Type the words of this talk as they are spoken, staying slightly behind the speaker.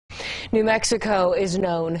New Mexico is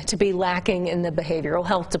known to be lacking in the behavioral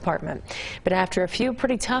health department. But after a few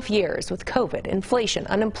pretty tough years with COVID, inflation,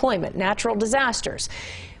 unemployment, natural disasters,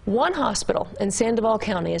 one hospital in Sandoval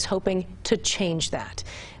County is hoping to change that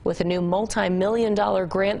with a new multi-million-dollar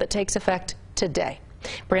grant that takes effect today.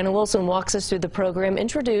 Brianna Wilson walks us through the program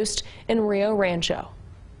introduced in Rio Rancho.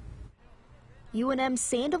 UNM's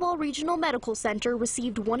Sandoval Regional Medical Center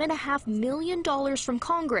received $1.5 million from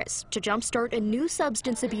Congress to jumpstart a new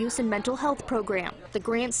substance abuse and mental health program. The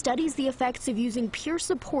grant studies the effects of using peer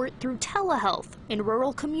support through telehealth in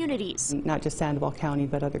rural communities. Not just Sandoval County,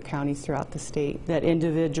 but other counties throughout the state. That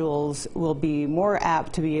individuals will be more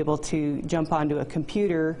apt to be able to jump onto a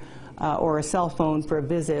computer or a cell phone for a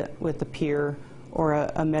visit with a peer or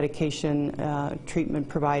a medication treatment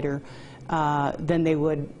provider than they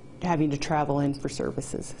would having to travel in for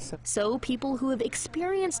services. So people who have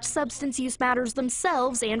experienced substance use matters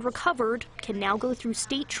themselves and recovered can now go through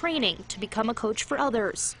state training to become a coach for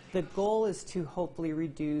others. The goal is to hopefully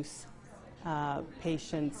reduce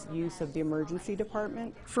patients' use of the emergency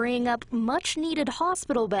department, freeing up much-needed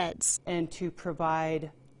hospital beds, and to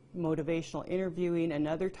provide motivational interviewing and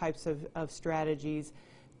other types of strategies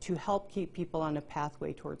to help keep people on a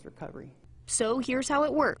pathway towards recovery. So here's how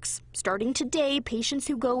it works. Starting today, patients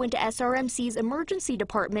who go into SRMC's emergency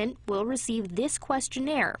department will receive this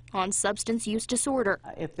questionnaire on substance use disorder.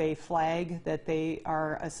 If they flag that they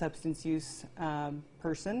are a substance use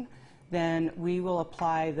person, then we will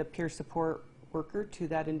apply the peer support worker to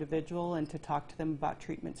that individual and to talk to them about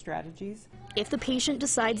treatment strategies. If the patient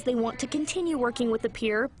decides they want to continue working with the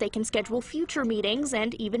peer, they can schedule future meetings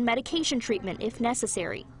and even medication treatment if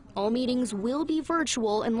necessary. All meetings will be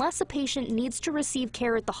virtual unless a patient needs to receive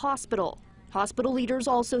care at the hospital. Hospital leaders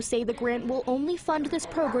also say the grant will only fund this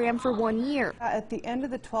program for 1 year. At the end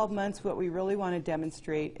of the 12 months, what we really want to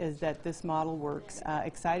demonstrate is that this model works.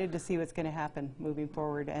 Excited to see what's going to happen moving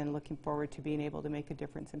forward and looking forward to being able to make a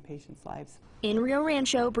difference in patients' lives. In Rio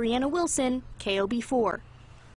Rancho, Brianna Wilson, KOB4.